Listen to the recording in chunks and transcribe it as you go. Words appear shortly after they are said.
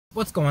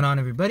What's going on,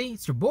 everybody?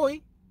 It's your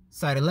boy,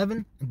 Side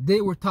 11. And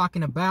today we're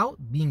talking about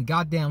being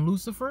goddamn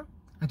Lucifer.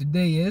 And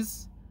today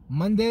is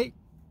Monday,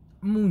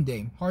 Moon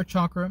Day, Heart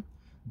Chakra,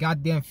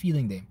 goddamn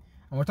Feeling Day.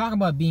 And we're talking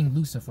about being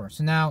Lucifer.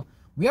 So now,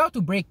 we have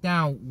to break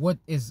down what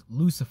is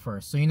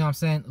Lucifer. So you know what I'm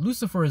saying?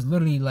 Lucifer is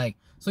literally like,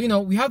 so you know,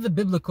 we have the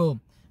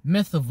biblical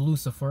myth of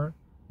Lucifer,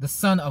 the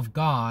son of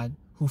God,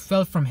 who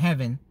fell from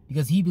heaven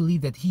because he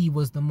believed that he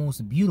was the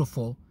most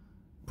beautiful,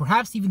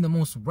 perhaps even the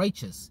most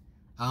righteous.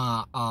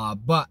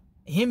 But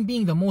him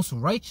being the most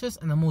righteous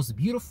and the most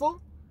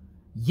beautiful,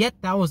 yet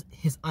that was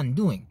his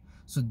undoing.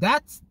 So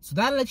that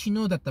lets you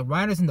know that the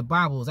writers in the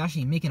Bible is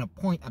actually making a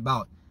point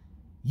about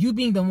you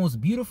being the most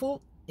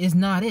beautiful is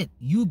not it.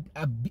 You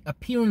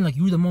appearing like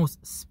you're the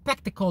most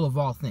spectacle of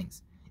all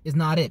things is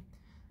not it.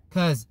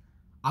 Because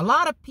a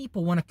lot of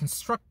people want to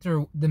construct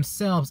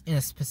themselves in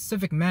a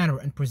specific manner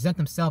and present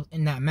themselves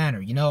in that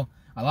manner. You know,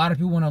 a lot of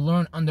people want to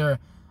learn under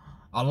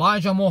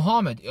Elijah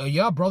Muhammad.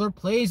 Yeah, brother,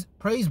 praise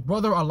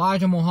brother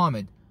Elijah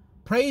Muhammad.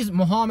 Praise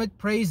Muhammad,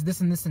 praise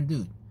this and this and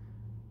dude.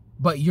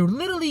 But you're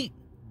literally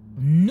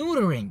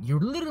neutering.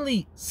 You're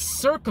literally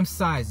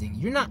circumcising.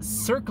 You're not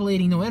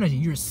circulating no energy.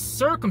 You're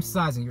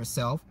circumcising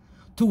yourself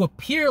to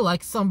appear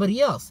like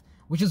somebody else,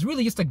 which is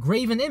really just a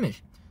graven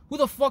image. Who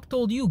the fuck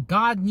told you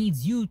God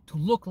needs you to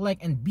look like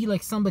and be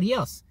like somebody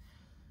else?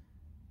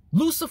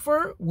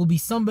 Lucifer will be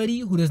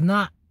somebody who does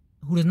not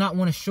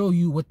want to show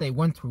you what they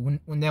went through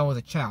when they was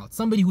a child.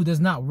 Somebody who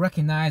does not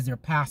recognize their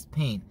past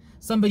pain.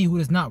 Somebody who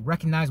does not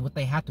recognize what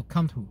they had to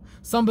come through.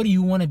 Somebody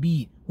who want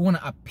to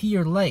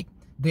appear like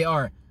they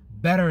are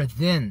better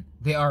than,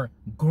 they are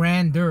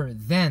grander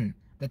than,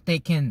 that they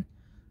can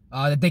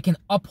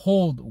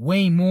uphold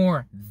way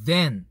more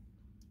than.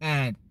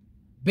 And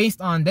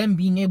based on them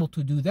being able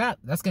to do that,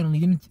 that's going to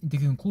lead them to the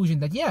conclusion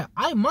that, yeah,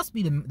 I must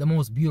be the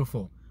most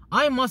beautiful.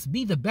 I must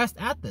be the best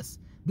at this.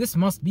 This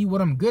must be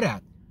what I'm good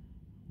at.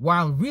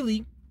 While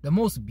really, the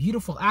most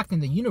beautiful act in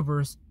the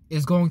universe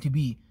is going to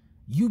be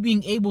you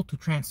being able to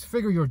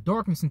transfigure your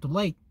darkness into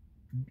light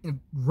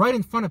right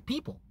in front of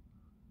people.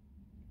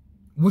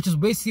 Which is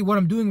basically what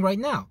I'm doing right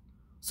now.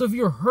 So if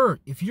you're hurt,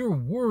 if you're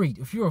worried,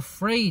 if you're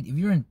afraid, if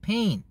you're in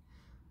pain,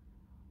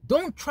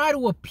 don't try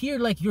to appear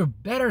like you're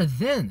better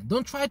than.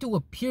 Don't try to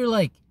appear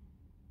like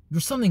you're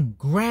something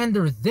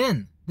grander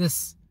than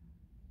this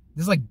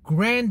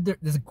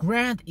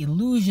grand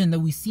illusion that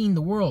we see in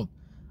the world.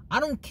 I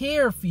don't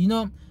care if, you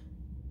know,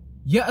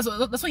 yeah,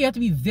 so that's why you have to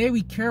be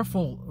very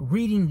careful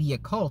reading the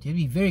occult. You have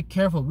to be very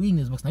careful reading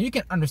these books. Now, you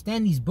can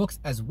understand these books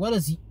as well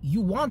as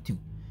you want to,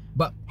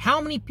 but how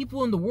many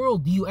people in the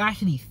world do you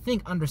actually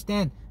think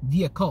understand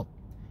the occult?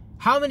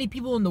 How many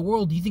people in the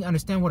world do you think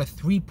understand what a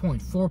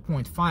 3-point,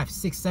 4-point, 5,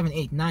 6, 7,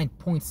 8,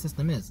 9-point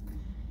system is?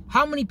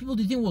 How many people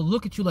do you think will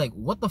look at you like,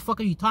 what the fuck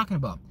are you talking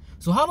about?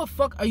 So how the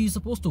fuck are you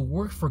supposed to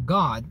work for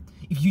God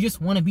if you just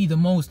want to be the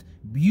most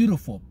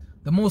beautiful,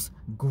 the most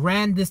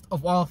grandest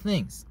of all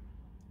things?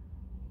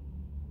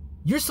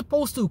 You're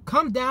supposed to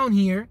come down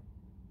here,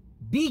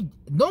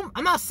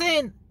 I'm not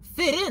saying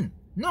fit in.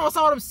 No, that's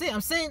not what I'm saying.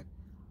 I'm saying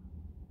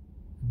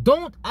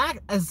don't act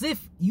as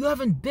if you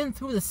haven't been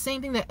through the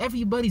same thing that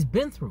everybody's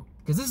been through.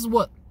 Because this is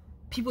what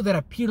people that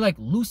appear like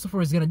Lucifer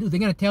is going to do. They're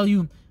going to tell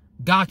you,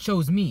 God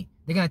chose me.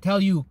 They're going to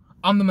tell you,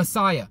 I'm the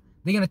Messiah.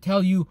 They're going to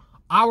tell you,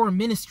 our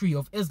ministry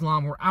of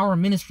Islam or our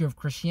ministry of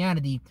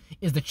Christianity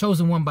is the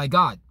chosen one by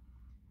God.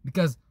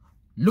 Because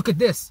look at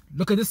this.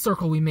 Look at this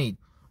circle we made.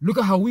 Look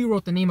at how we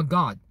wrote the name of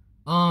God.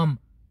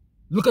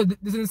 Look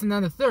at this and that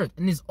and the third.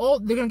 And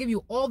they're going to give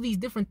you all these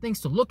different things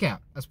to look at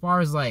as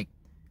far as like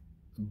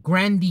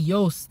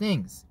grandiose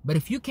things. But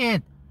if you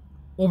can't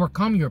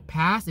overcome your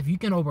past, if you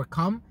can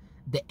overcome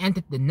the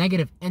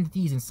negative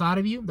entities inside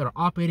of you that are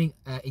operating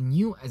in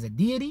you as a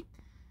deity,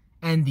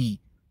 and the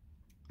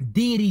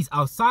deities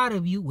outside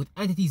of you with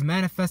entities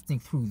manifesting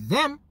through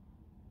them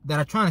that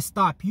are trying to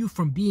stop you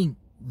from being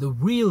the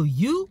real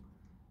you,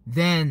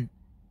 then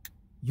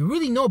you're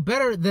really no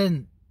better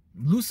than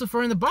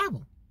Lucifer in the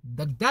Bible.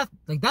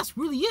 That's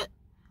really it.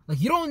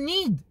 Like, you don't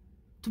need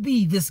to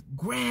be this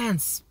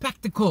grand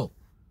spectacle.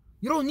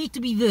 You don't need to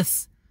be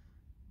this.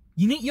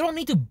 You don't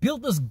need to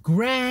build this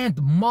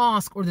grand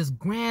mosque or this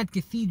grand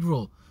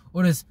cathedral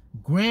or this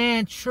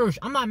grand church.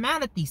 I'm not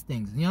mad at these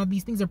things. You know,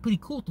 these things are pretty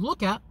cool to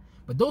look at,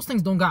 but those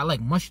things don't got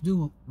like much to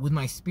do with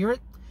my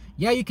spirit.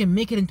 Yeah, you can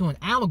make it into an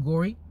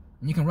allegory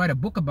and you can write a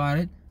book about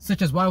it,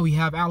 such as why we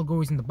have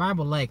allegories in the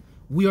Bible, like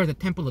we are the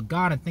temple of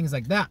God and things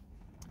like that.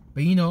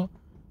 But you know,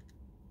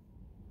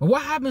 but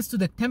what happens to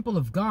the temple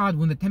of God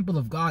when the temple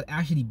of God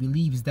actually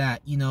believes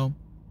that, you know,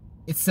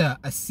 it's a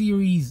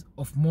series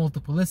of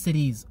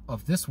multiplicities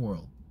of this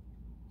world?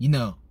 You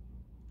know,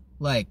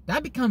 like,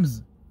 that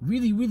becomes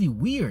really, really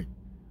weird.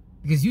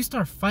 Because you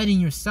start fighting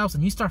yourselves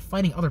and you start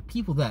fighting other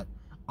people, that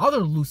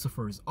other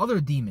Lucifers, other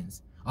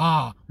demons.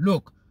 Ah,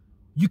 look,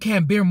 you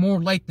can't bear more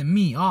light than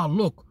me. Ah,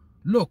 look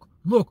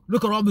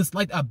at all this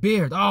light I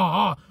bear.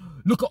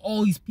 Look at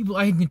all these people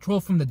I can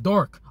control from the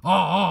dark.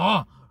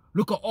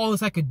 Look at all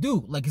this I could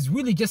do. Like, it's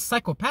really just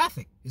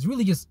psychopathic. It's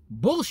really just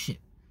bullshit.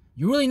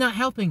 You're really not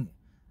helping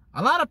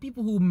A lot of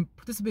people who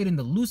participate in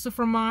the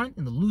Lucifer mind,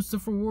 in the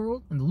Lucifer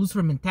world, in the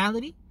Lucifer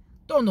mentality,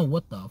 don't know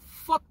what the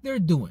fuck they're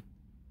doing.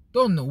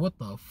 Don't know what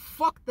the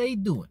fuck they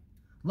doing.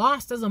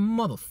 Lost as a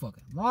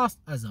motherfucker. Lost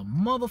as a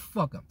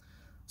motherfucker.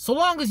 So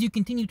long as you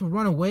continue to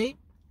run away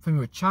from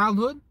your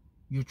childhood,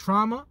 your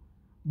trauma,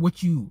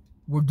 what you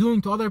were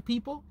doing to other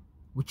people,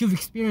 what you've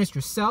experienced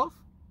yourself,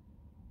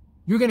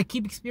 you're going to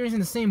keep experiencing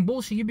the same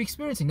bullshit you've been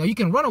experiencing. Now, you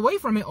can run away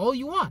from it all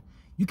you want.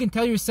 You can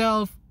tell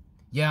yourself,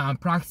 yeah, I'm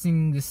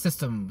practicing this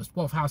system, this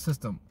 12th house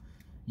system.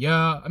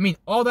 Yeah, I mean,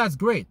 all that's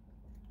great.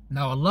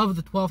 Now, I love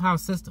the 12th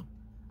house system.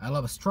 I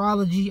love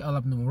astrology. I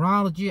love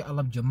numerology. I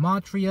love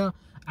gematria.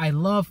 I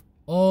love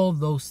all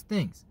those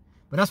things.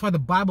 But that's why the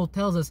Bible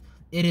tells us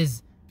it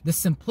is the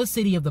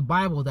simplicity of the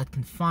Bible that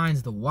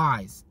confines the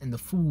wise and the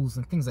fools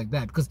and things like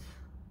that. Because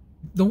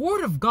the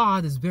word of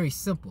God is very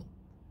simple.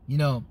 You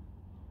know,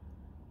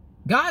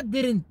 God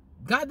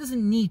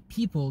doesn't need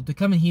people to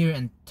come in here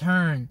and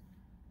turn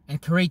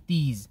and create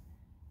these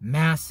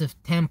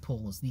massive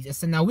temples.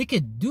 Now we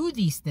could do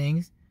these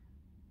things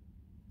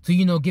to,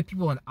 you know, give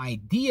people an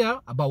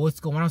idea about what's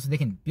going on so they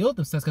can build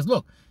themselves. Because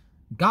look,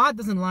 God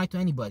doesn't lie to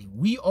anybody.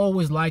 We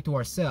always lie to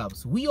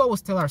ourselves. We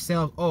always tell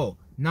ourselves, oh,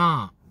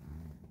 nah,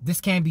 this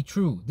can't be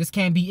true. This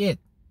can't be it.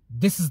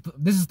 This is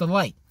the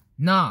light.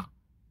 Nah.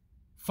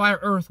 Fire,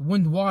 earth,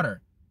 wind,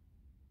 water.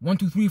 1,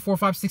 2, 3, 4,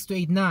 5, 6 to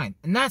 8, 9.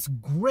 And that's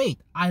great.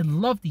 I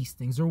love these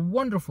things. They're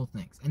wonderful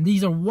things. And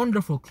these are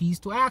wonderful keys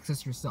to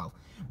access yourself.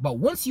 But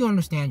once you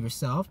understand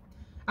yourself,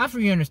 after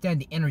you understand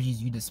the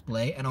energies you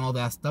display and all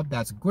that stuff,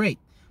 that's great.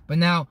 But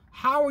now,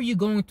 how are you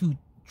going to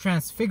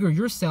transfigure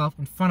yourself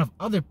in front of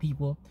other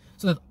people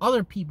so that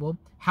other people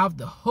have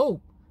the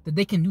hope that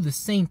they can do the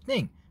same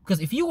thing? Because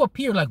if you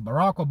appear like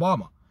Barack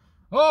Obama,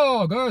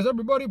 oh, guys,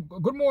 everybody,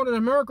 good morning,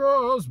 America.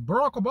 It's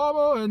Barack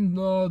Obama and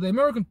the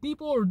American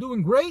people are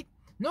doing great.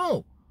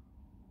 No.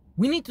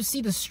 We need to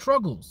see the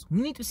struggles.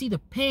 We need to see the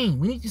pain.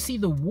 We need to see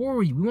the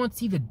worry. We want to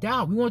see the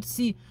doubt. We want to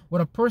see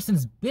what a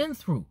person's been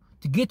through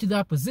to get to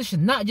that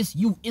position. Not just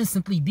you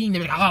instantly being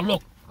there like, oh,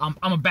 look, I'm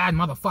a bad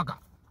motherfucker.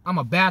 I'm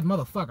a bad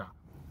motherfucker.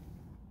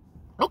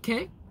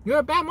 Okay, you're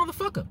a bad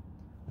motherfucker.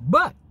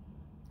 But,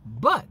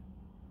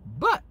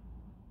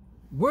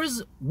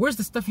 where's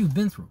the stuff you've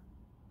been through?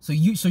 So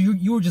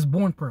you were just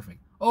born perfect.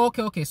 Oh,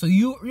 okay. So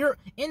you're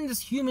in this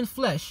human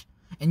flesh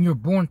and you're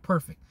born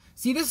perfect.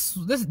 See,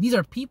 these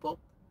are people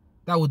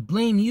that would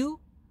blame you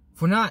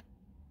for not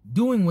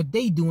doing what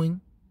they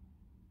doing,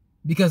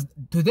 because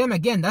to them,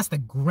 again, that's the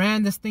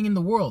grandest thing in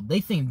the world.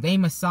 They think they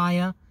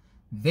Messiah,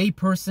 they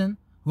person,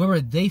 whoever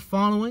they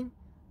following,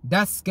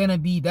 that's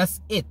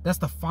it. That's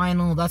the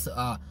final. That's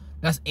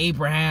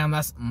Abraham.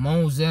 That's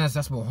Moses.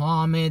 That's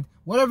Muhammad.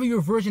 Whatever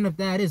your version of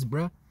that is,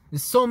 bruh.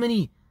 There's so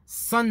many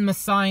sun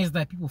messiahs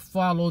that people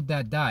followed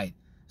that died.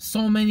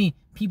 So many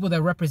people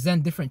that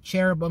represent different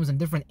cherubims and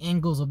different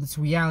angles of this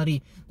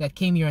reality that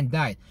came here and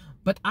died.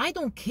 But I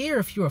don't care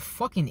if you're a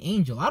fucking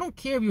angel. I don't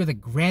care if you're the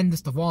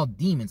grandest of all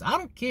demons. I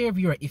don't care if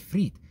you're an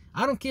ifrit.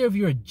 I don't care if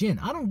you're a jinn.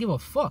 I don't give a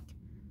fuck.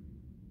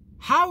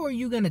 How are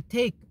you going to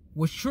take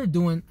what you're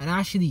doing and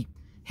actually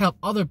help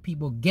other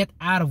people get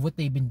out of what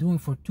they've been doing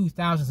for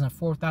 2,000 and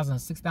 4,000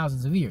 and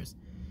 6,000 of years?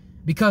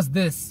 Because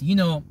this, you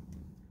know,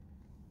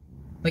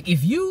 like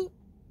if you,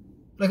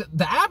 like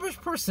the average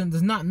person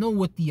does not know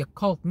what the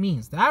occult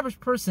means. The average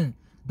person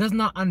does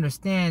not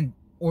understand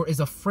or is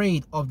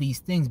afraid of these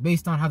things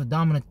based on how the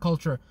dominant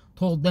culture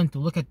told them to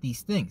look at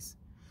these things.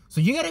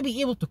 So you got to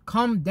be able to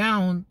come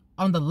down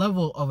on the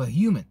level of a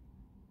human.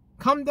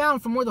 Come down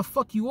from where the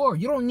fuck you are.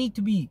 You don't need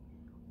to be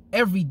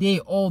every day,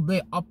 all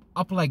day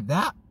up like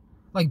that.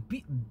 Like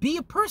be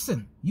a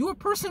person. You're a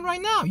person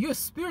right now. You're a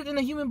spirit in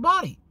a human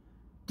body.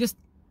 Just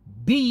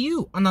be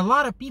you. And a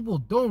lot of people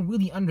don't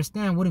really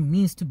understand what it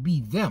means to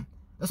be them.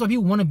 That's why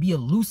people want to be a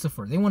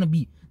Lucifer. They want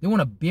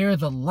to bear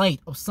the light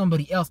of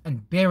somebody else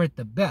and bear it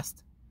the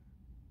best.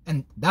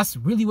 And that's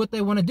really what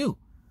they want to do.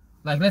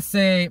 Like, let's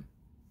say,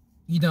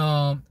 you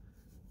know,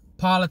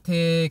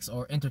 politics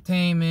or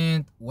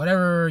entertainment,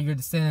 whatever your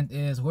descendant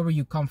is, wherever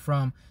you come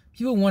from,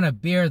 people want to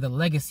bear the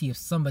legacy of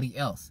somebody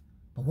else.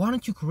 But why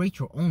don't you create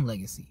your own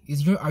legacy?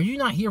 Are you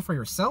not here for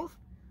yourself?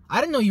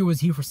 I didn't know you was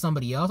here for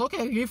somebody else.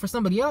 Okay, you're here for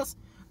somebody else.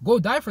 Go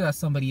die for that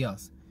somebody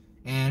else.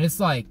 And it's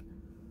like,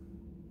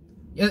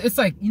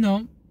 you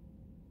know,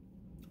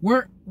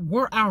 we're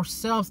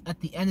ourselves at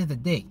the end of the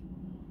day.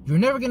 You're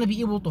never going to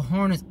be able to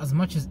harness as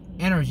much as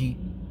energy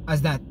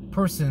as that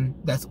person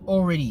that's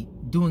already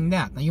doing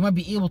that. Now, you might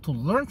be able to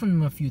learn from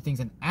them a few things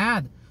and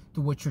add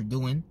to what you're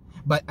doing.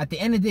 But at the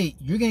end of the day,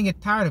 you're going to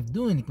get tired of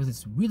doing it because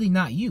it's really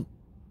not you.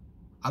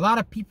 A lot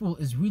of people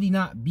is really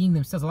not being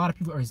themselves. A lot of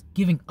people are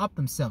giving up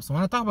themselves. So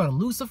when I talk about a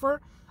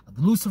Lucifer,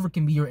 the Lucifer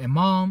can be your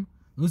imam.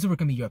 The Lucifer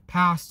can be your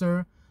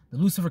pastor. The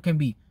Lucifer can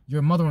be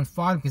your mother and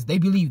father, because they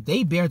believe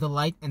they bear the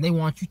light and they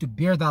want you to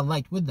bear that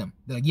light with them.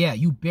 They're like, yeah,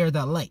 you bear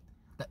that light.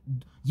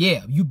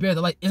 Yeah, you bear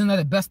the light. Isn't that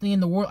the best thing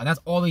in the world? And that's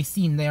all they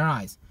see in their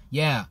eyes.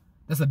 Yeah,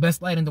 that's the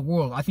best light in the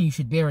world. I think you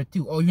should bear it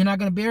too. Oh, you're not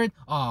going to bear it?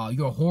 Oh,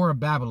 you're a whore of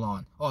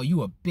Babylon. Oh,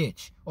 you a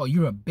bitch. Oh,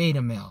 you're a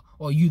beta male.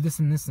 Oh, you this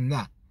and this and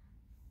that.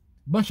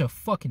 Bunch of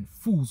fucking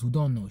fools who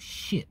don't know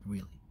shit,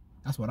 really.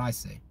 That's what I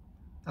say.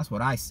 That's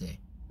what I say.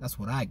 That's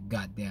what I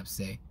goddamn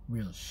say.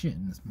 Real shit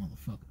in this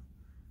motherfucker.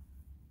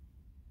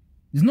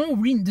 There's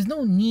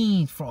no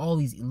need for all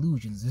these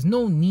illusions. There's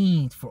no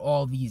need for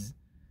all these,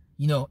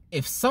 you know,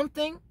 if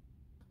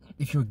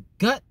your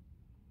gut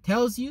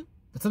tells you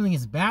that something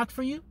is bad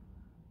for you,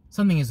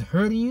 something is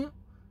hurting you,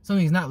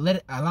 something is not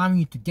allowing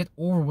you to get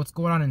over what's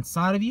going on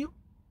inside of you,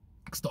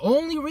 it's the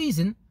only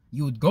reason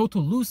you would go to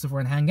Lucifer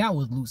and hang out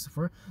with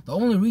Lucifer. The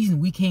only reason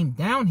we came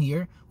down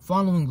here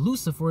following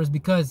Lucifer is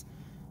because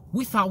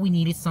we thought we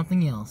needed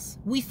something else.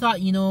 We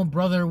thought, you know,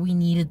 brother, we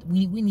needed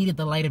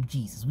the light of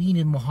Jesus. We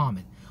needed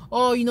Muhammad.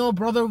 Oh, you know,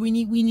 brother, we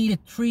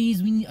needed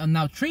trees.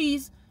 Now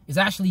trees is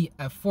actually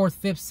a 4th,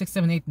 5th,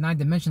 6th, 7th, 8th, 9th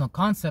dimensional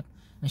concept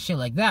and shit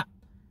like that.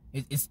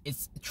 It's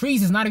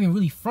trees is not even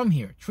really from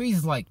here. Trees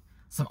is like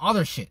some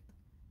other shit.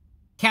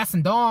 Cats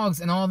and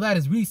dogs and all that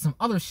is really some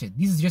other shit.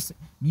 These are just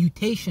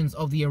mutations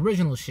of the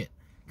original shit.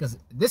 Because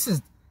this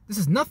is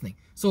nothing.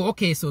 So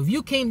okay, so if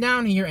you came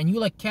down here and you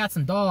like cats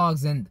and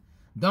dogs and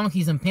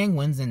donkeys and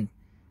penguins and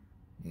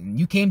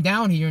you came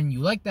down here and you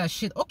like that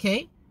shit,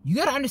 okay, you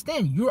gotta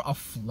understand you're a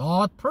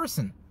flawed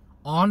person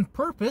on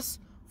purpose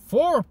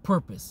for a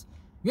purpose.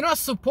 You're not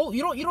supposed,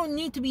 you don't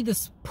need to be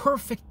this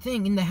perfect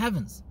thing in the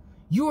heavens.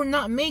 You are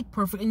not made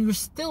perfect and you're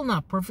still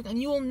not perfect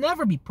and you will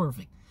never be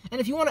perfect.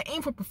 And if you want to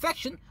aim for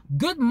perfection,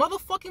 good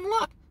motherfucking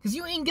luck, because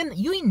you ain't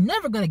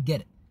never gonna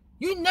get it.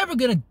 You ain't never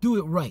gonna do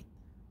it right.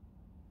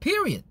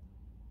 Period.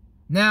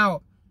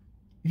 Now,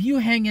 if you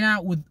hanging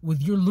out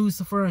with your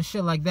Lucifer and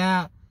shit like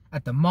that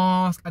at the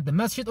mosque, at the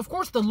masjid, of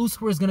course the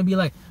Lucifer is gonna be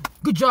like,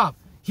 good job,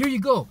 here you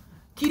go.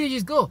 Key to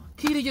just go,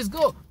 key to just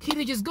go, key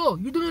to just go.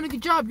 You're doing a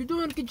good job, you're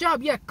doing a good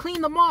job. Yeah,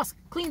 clean the mosque,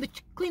 clean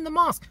the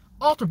mosque.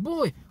 Altar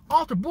boy,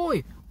 altar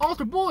boy,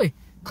 altar boy.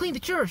 Clean the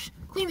church,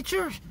 clean the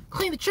church,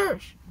 clean the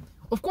church.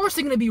 Of course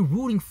they're gonna be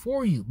rooting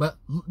for you, but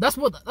that's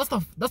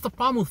the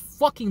problem with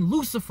fucking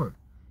Lucifer.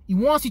 He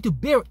wants you to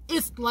bear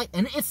its light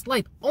and its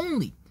light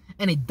only,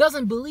 and it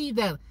doesn't believe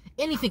that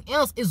anything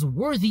else is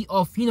worthy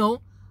of, you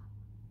know,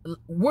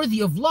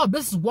 worthy of love.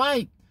 This is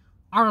why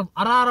a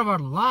lot of our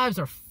lives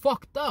are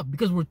fucked up,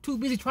 because we're too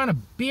busy trying to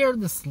bear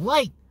this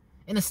light,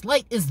 and this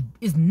light is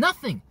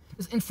nothing.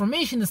 This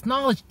information, this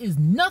knowledge is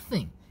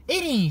nothing.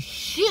 It ain't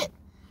shit.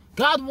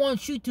 God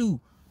wants you to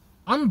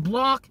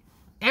unblock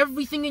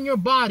everything in your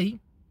body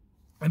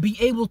and be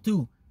able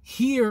to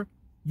hear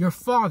your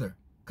Father,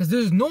 because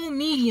there's no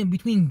medium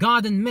between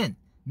God and men.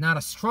 Not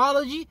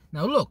astrology.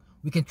 Now look,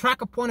 we can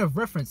track a point of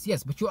reference,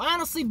 yes, but you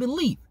honestly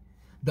believe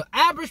the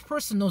average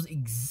person knows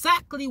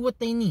exactly what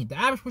they need. The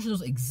average person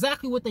knows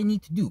exactly what they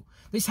need to do.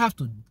 They just have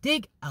to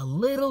dig a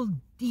little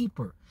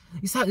deeper.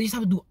 They just have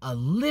to do a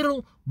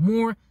little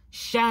more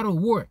shadow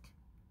work.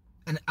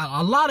 And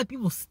a lot of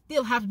people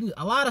still have to do,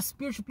 a lot of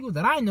spiritual people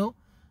that I know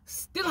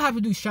still have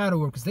to do shadow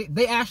work, because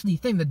they actually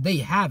think that they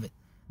have it,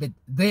 that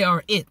they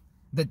are it,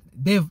 that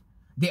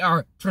they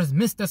are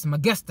Trismegistus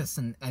Magestus,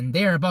 and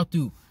they're about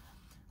to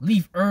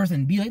leave Earth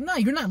and be like, no,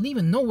 you're not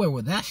leaving nowhere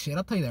with that shit.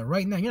 I'll tell you that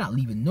right now. You're not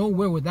leaving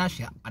nowhere with that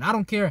shit. And I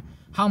don't care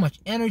how much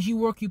energy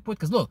work you put,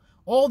 because look,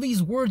 all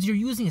these words you're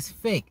using is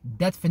fake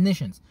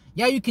definitions.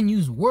 Yeah, you can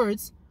use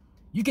words.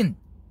 You can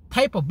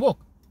type a book.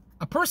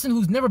 A person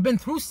who's never been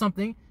through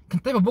something can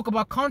type a book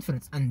about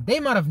confidence, and they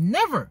might have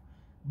never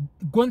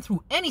gone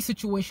through any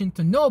situation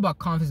to know about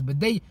confidence,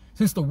 but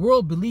since the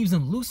world believes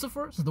in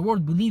Lucifer, since the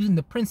world believes in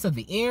the prince of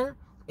the air,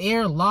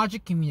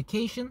 logic,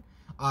 communication,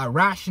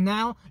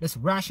 rationale, let's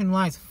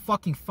rationalize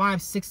fucking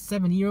 5, 6,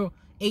 7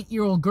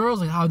 8-year-old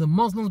girls, like how the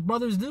Muslims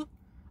brothers do,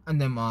 and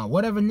them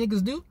whatever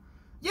niggas do.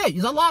 Yeah,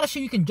 there's a lot of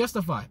shit you can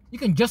justify. You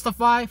can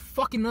justify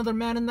fucking another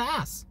man in the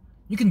ass.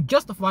 You can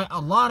justify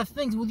a lot of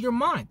things with your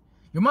mind.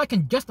 Your mind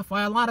can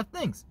justify a lot of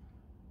things.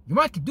 Your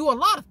mind can do a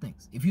lot of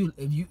things if you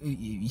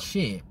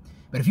share.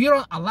 But if you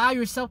don't allow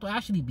yourself to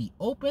actually be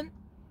open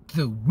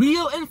to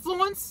real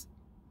influence,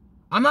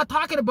 I'm not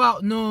talking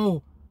about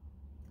no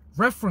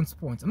reference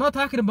points. I'm not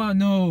talking about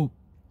no,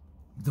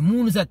 the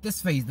moon is at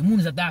this phase, the moon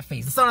is at that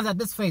phase, the sun is at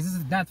this phase, this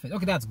is that phase.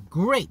 Okay, that's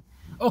great.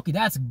 Okay,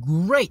 that's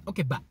great.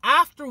 Okay, but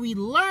after we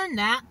learn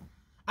that,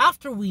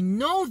 after we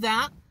know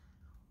that,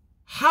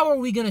 how are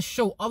we going to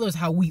show others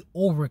how we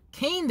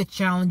overcame the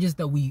challenges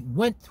that we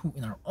went through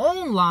in our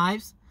own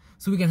lives,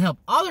 so we can help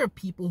other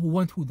people who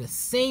went through the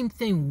same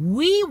thing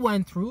we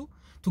went through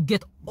to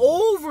get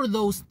over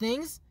those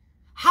things?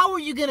 How are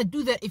you going to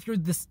do that if you're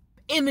this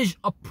image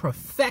of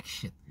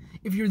perfection?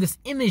 If you're this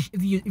image,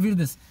 if you're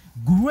this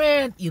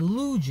grand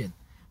illusion?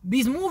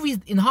 These movies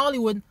in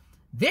Hollywood,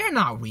 they're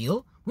not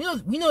real.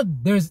 We know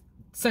there's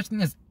such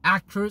thing as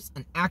actors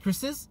and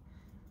actresses.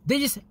 They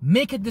just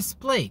make a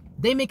display.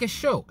 They make a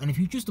show. And if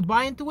you choose to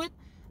buy into it,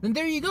 then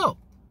there you go.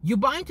 You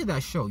buy into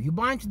that show. You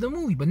buy into the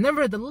movie. But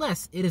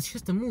nevertheless, it is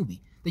just a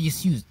movie. They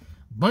just use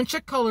a bunch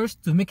of colors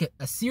to make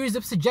a series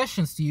of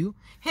suggestions to you.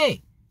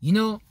 Hey, you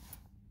know,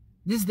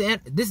 this is the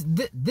end, this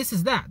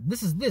is that,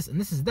 this is this, and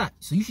this is that.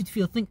 So you should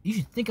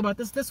think about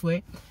this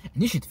way,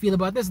 and you should feel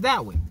about this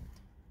that way.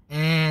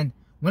 And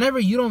whenever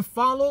you don't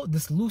follow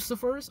this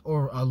Lucifers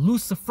or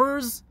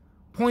Lucifers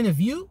point of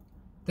view,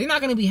 they're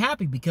not going to be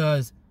happy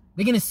because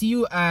they're going to see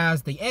you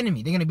as the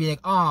enemy. They're going to be like,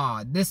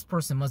 ah, this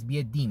person must be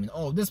a demon.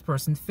 Oh, this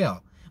person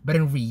fell. But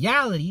in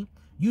reality,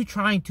 you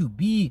trying to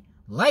be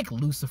like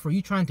Lucifer,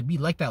 you trying to be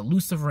like that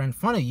Lucifer in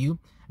front of you.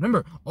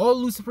 Remember, all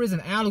Lucifer is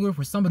an allegory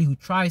for somebody who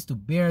tries to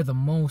bear the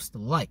most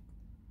light.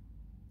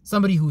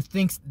 Somebody who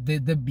thinks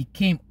that they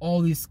became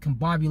all these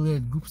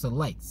combobulated groups of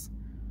lights.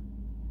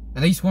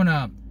 And they just want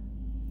to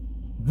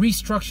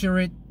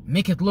restructure it,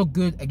 make it look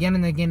good again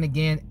and again and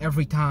again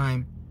every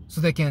time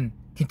so they can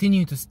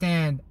continue to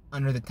stand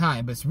under the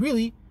time. But it's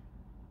really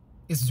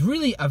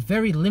a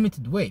very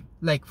limited way.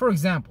 Like, for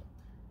example,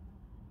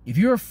 if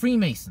you're a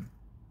Freemason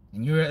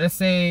and you're, let's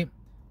say,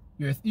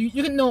 you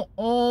can know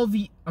all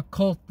the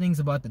occult things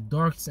about the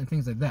darks and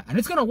things like that, and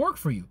it's going to work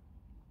for you.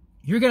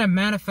 You're going to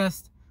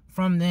manifest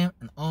from them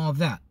and all of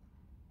that.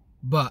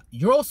 But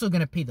you're also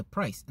going to pay the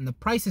price. And the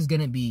price is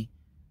going to be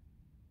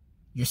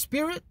your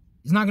spirit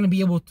is not going to be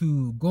able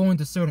to go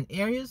into certain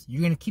areas.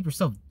 You're going to keep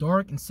yourself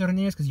dark in certain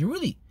areas because you're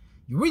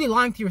really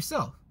lying to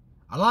yourself.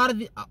 A lot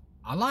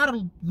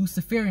of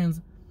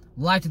Luciferians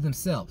lie to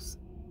themselves.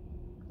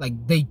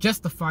 Like, they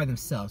justify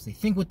themselves. They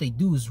think what they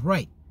do is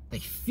right. They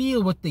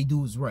feel what they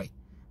do is right.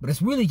 But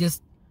it's really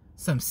just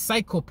some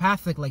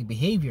psychopathic like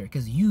behavior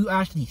because you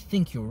actually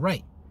think you're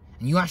right.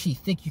 And you actually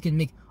think you can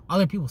make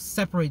other people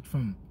separate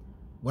from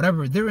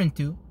whatever they're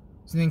into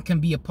so they can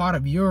be a part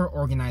of your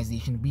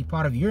organization, be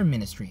part of your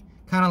ministry.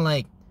 Kind of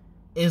like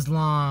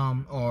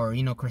Islam or,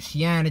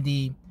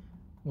 Christianity,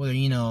 whether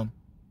you're an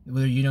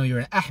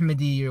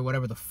Ahmadi or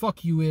whatever the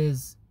fuck you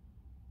is.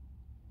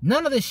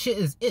 None of this shit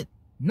is it.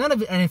 None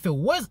of it. And if it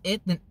was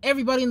it, then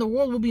everybody in the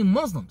world would be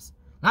Muslims.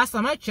 Last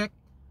time I checked,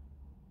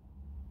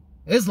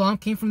 Islam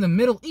came from the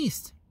Middle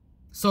East.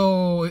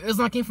 So if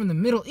Islam came from the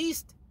Middle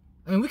East,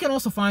 I mean, we can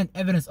also find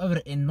evidence of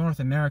it in North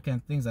America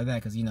and things like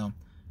that because,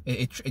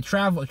 it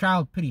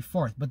traveled pretty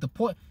far. But the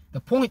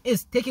point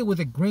is, take it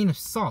with a grain of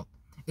salt.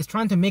 It's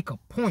trying to make a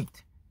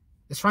point.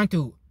 It's trying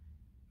to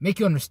make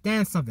you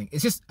understand something.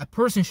 It's just a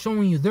person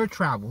showing you their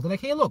travel. They're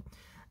like, hey, look,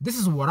 this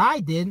is what I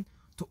did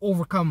to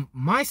overcome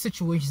my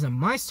situations and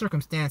my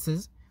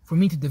circumstances for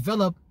me to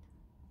develop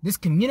this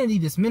community,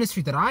 this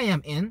ministry that I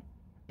am in.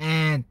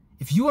 And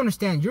if you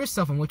understand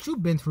yourself and what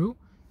you've been through,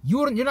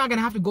 you're not going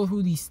to have to go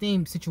through these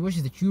same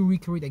situations that you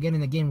recreate again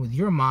and again with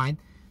your mind,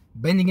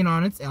 bending it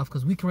on itself,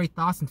 because we create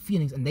thoughts and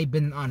feelings and they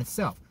bend it on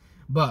itself.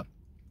 But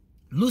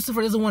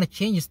Lucifer doesn't want to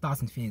change his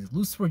thoughts and feelings.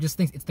 Lucifer just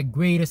thinks it's the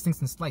greatest thing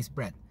since sliced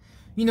bread.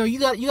 You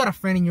got a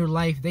friend in your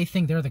life, they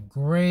think they're the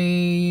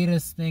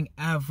greatest thing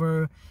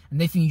ever, and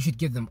they think you should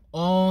give them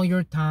all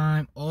your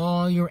time,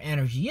 all your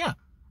energy. Yeah,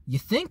 you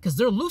think? Because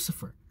they're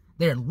Lucifer.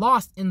 They're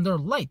lost in their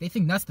light. They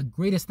think that's the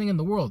greatest thing in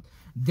the world.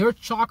 Their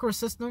chakra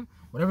system,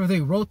 whatever they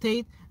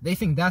rotate, they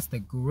think that's the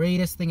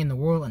greatest thing in the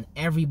world, and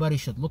everybody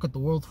should look at the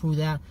world through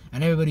that,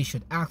 and everybody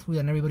should act through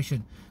that, and everybody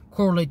should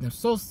correlate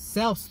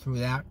themselves through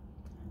that.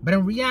 But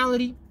in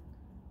reality,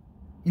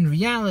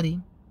 in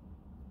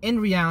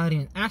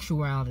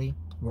actuality,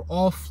 we're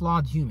all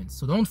flawed humans.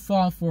 So don't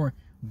fall for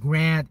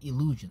grand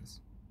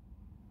illusions.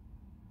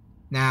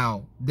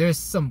 Now, there's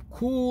some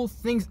cool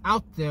things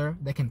out there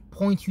that can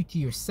point you to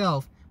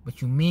yourself,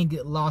 but you may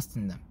get lost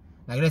in them.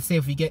 Like, let's say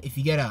if you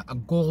get a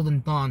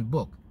Golden Dawn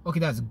book. Okay,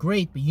 that's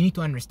great, but you need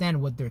to understand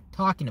what they're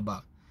talking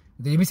about.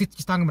 They're basically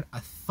just talking about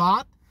a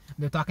thought,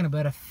 they're talking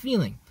about a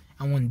feeling.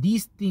 And when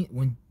these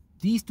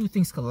two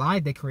things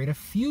collide, they create a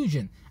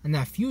fusion. And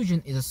that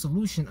fusion is a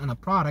solution on a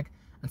product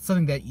and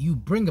something that you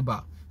bring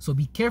about. So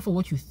be careful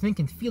what you think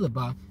and feel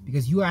about,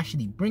 because you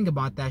actually bring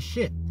about that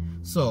shit.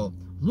 So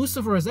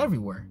Lucifer is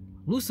everywhere.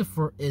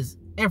 Lucifer is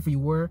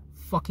everywhere,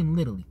 fucking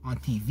literally. On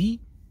TV,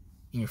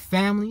 in your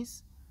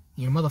families,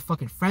 in your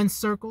motherfucking friend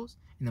circles,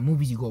 in the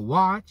movies you go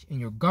watch,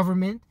 in your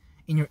government,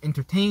 in your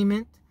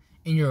entertainment,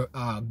 in your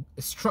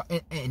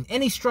in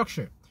any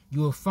structure, you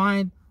will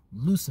find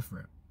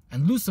Lucifer.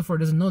 And Lucifer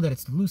doesn't know that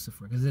it's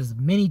Lucifer, because there's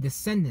many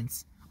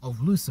descendants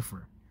of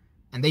Lucifer,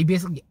 and they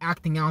basically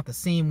acting out the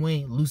same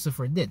way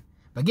Lucifer did.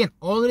 But again,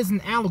 all it is an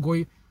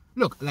allegory.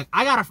 Look, like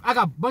I got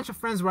a bunch of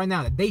friends right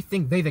now that they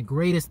think they're the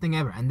greatest thing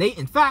ever, and they,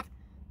 in fact,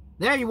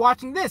 they're already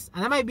watching this,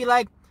 and I might be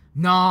like,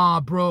 nah,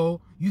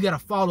 bro, you gotta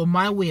follow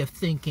my way of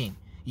thinking.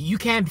 You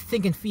can't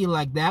think and feel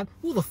like that.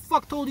 Who the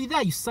fuck told you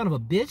that, you son of a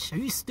bitch? Are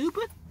you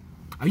stupid?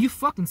 Are you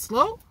fucking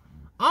slow?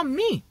 I'm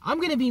me. I'm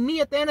gonna be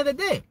me at the end of the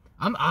day.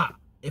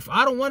 If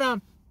I don't want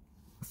to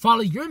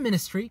follow your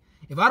ministry,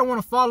 if I don't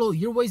want to follow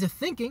your ways of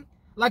thinking,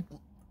 like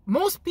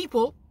most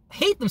people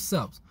hate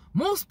themselves.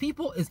 Most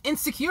people is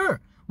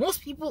insecure.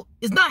 Most people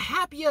is not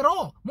happy at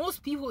all.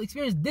 Most people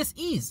experience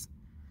dis-ease.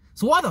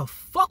 So why the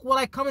fuck will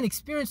I come and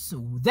experience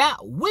that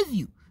with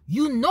you?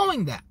 You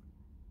knowing that.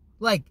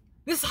 Like,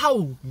 this is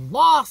how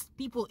lost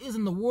people is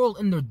in the world,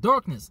 in their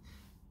darkness.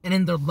 And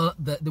in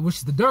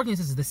which the darkness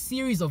is the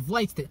series of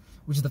lights,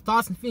 which is the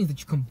thoughts and feelings that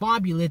you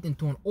combobulate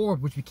into an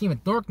orb, which became a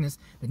darkness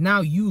that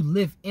now you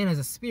live in as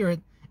a spirit,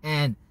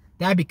 and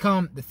that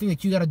become the thing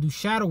that you gotta do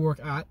shadow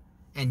work at,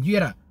 and you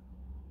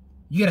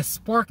gotta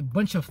spark a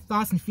bunch of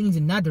thoughts and feelings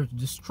in that to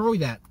destroy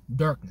that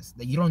darkness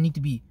that you don't need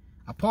to be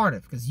a part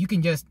of. Because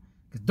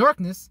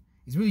darkness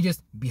is really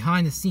just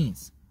behind the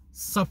scenes,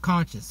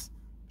 subconscious,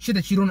 shit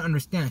that you don't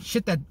understand,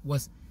 shit that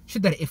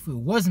if it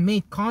was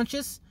made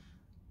conscious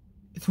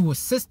through a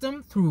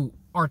system, through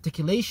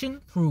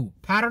articulation, through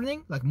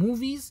patterning, like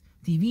movies,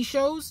 TV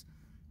shows,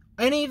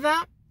 any of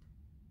that,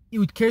 it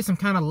would carry some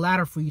kind of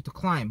ladder for you to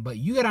climb. But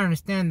you gotta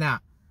understand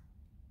that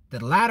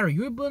the ladder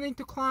you're building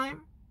to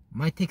climb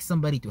might take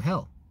somebody to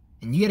hell.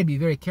 And you gotta be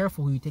very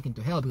careful who you take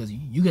into hell, because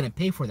you're gonna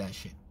pay for that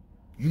shit.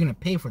 You're gonna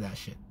pay for that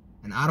shit.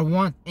 And I don't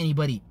want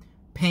anybody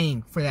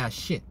paying for that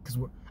shit, because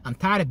I'm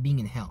tired of being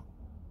in hell.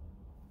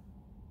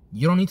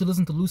 You don't need to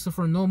listen to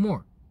Lucifer no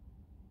more.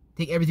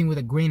 Take everything with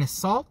a grain of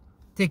salt.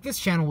 Take this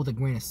channel with a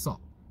grain of salt.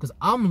 Because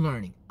I'm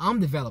learning, I'm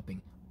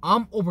developing,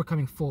 I'm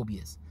overcoming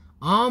phobias,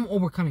 I'm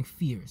overcoming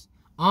fears,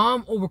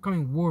 I'm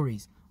overcoming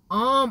worries,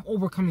 I'm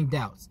overcoming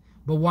doubts.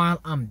 But while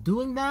I'm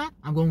doing that,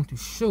 I'm going to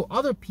show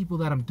other people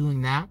that I'm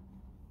doing that.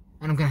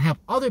 And I'm going to help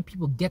other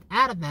people get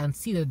out of that and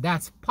see that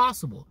that's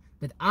possible.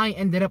 That I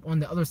ended up on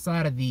the other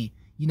side of the,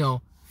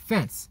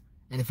 fence.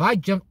 And if I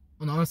jump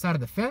on the other side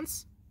of the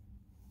fence,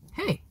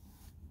 hey,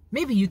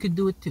 maybe you could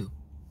do it too.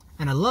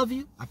 And I love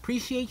you, I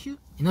appreciate you,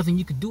 and nothing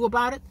you could do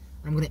about it.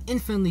 I'm going to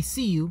infinitely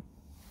see you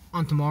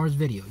on tomorrow's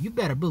video. You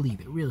better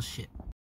believe it, real shit.